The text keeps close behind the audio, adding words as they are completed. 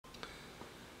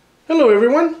Hello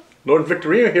everyone, Lord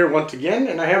Victorino here once again,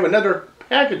 and I have another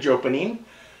package opening.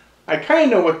 I kind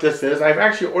of know what this is. I've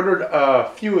actually ordered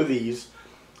a few of these.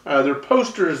 They're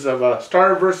posters of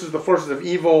Star versus the Forces of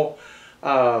Evil,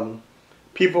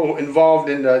 people involved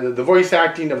in the voice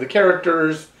acting of the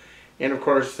characters, and of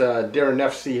course Darren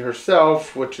Nefsey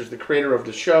herself, which is the creator of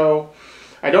the show.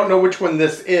 I don't know which one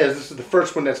this is. This is the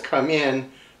first one that's come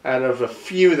in out of a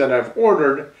few that I've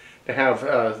ordered to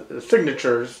have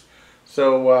signatures.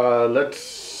 So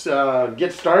let's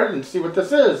get started and see what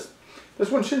this is. This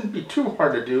one shouldn't be too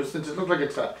hard to do since it looks like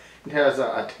it has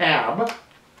a tab.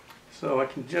 So I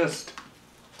can just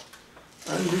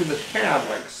undo the tab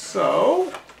like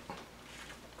so.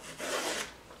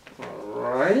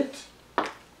 Alright.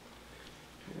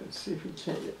 Let's see if we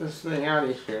can't get this thing out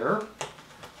of here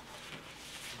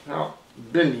without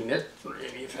bending it or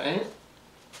anything.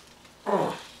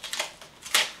 Oh.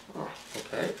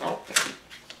 Okay. Oh.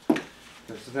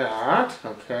 There's that,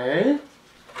 okay.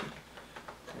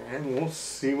 And we'll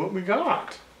see what we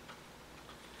got.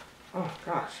 Oh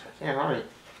gosh, I can't hardly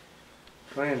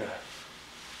find it.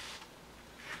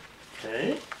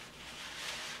 Okay.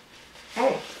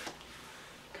 Oh.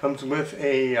 Comes with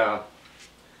a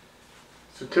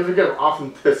certificate of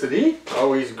authenticity.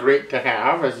 Always great to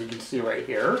have, as you can see right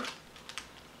here.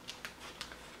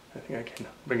 I think I can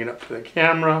bring it up to the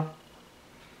camera.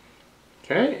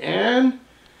 Okay, and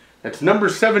it's number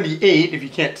 78. If you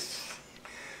can't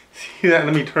see that,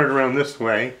 let me turn it around this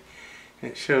way.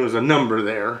 It shows a number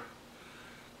there.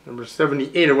 Number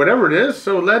 78 or whatever it is.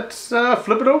 So let's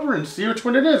flip it over and see which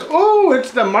one it is. Oh, it's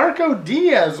the Marco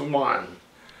Diaz one.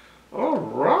 All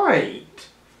right.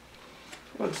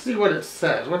 Let's see what it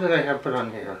says. What did I have put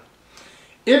on here?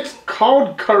 It's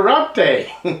called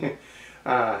Karate.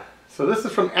 So this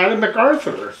is from Adam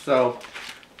MacArthur. So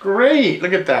great.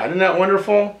 Look at that. Isn't that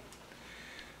wonderful?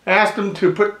 I asked him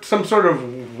to put some sort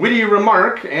of witty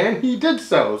remark, and he did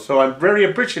so. So I'm very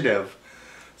appreciative.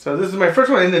 So this is my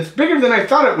first one, and it's bigger than I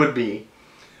thought it would be.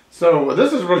 So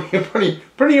this is really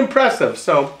pretty impressive.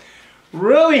 So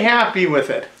really happy with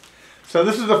it. So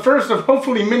this is the first of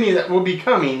hopefully many that will be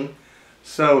coming.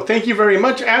 So thank you very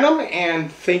much, Adam,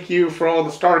 and thank you for all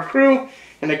the Star crew.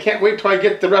 And I can't wait till I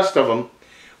get the rest of them.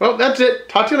 Well, that's it.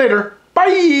 Talk to you later.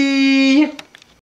 Bye!